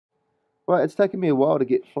Right, it's taken me a while to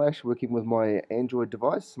get Flash working with my Android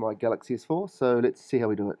device, my Galaxy S4, so let's see how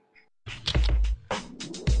we do it.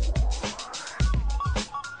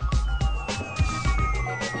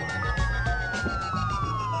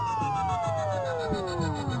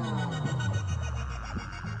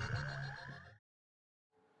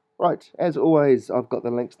 Right, as always, I've got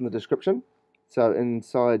the links in the description. So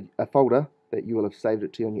inside a folder that you will have saved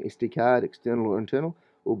it to on your SD card, external or internal,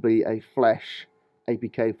 will be a Flash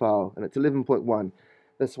APK file, and it's 11.1.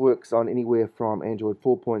 This works on anywhere from Android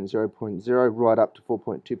 4.0.0 right up to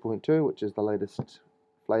 4.2.2, which is the latest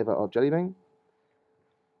flavor of Jelly Bean.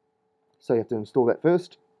 So you have to install that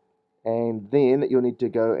first, and then you'll need to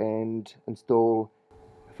go and install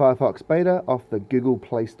FireFox Beta off the Google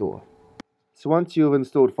Play Store. So once you've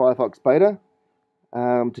installed FireFox Beta,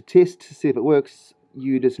 to test to see if it works,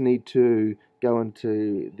 you just need to go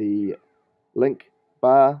into the link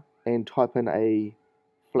bar and type in a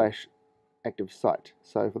Flash active site.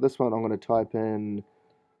 So for this one, I'm going to type in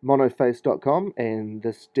monoface.com, and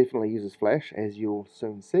this definitely uses Flash, as you'll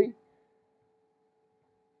soon see.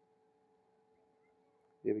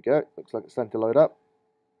 There we go. Looks like it's starting to load up.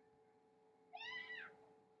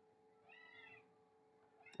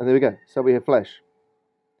 And there we go. So we have Flash.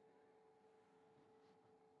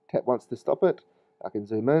 Tap once to stop it. I can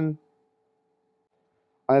zoom in.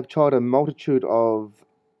 I have tried a multitude of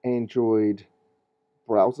Android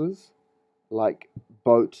browsers like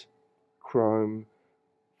Boat, Chrome,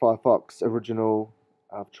 Firefox Original.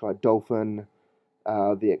 I've tried Dolphin,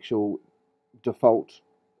 the actual default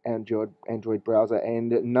Android browser,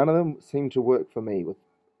 and none of them seem to work for me with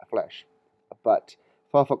Flash. But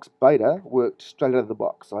Firefox Beta worked straight out of the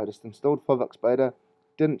box. I just installed Firefox Beta,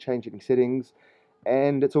 didn't change any settings,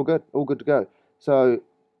 and it's all good to go. So,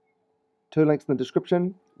 two links in the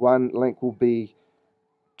description. One link will be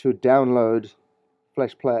to download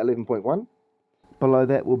Flash Player 11.1. Below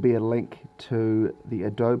that will be a link to the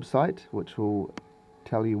Adobe site, which will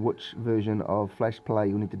tell you which version of Flash Player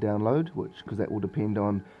you'll need to download, because that will depend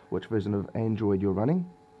on which version of Android you're running.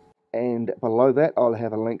 And below that, I'll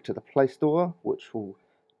have a link to the Play Store, which will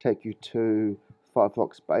take you to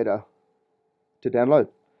Firefox Beta to download.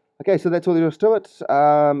 Okay, so that's all there is to it.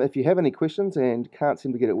 If you have any questions and can't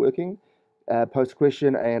seem to get it working, post a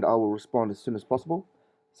question and I will respond as soon as possible.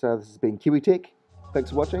 So this has been Kiwi Tech.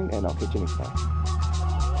 Thanks for watching, and I'll catch you next time.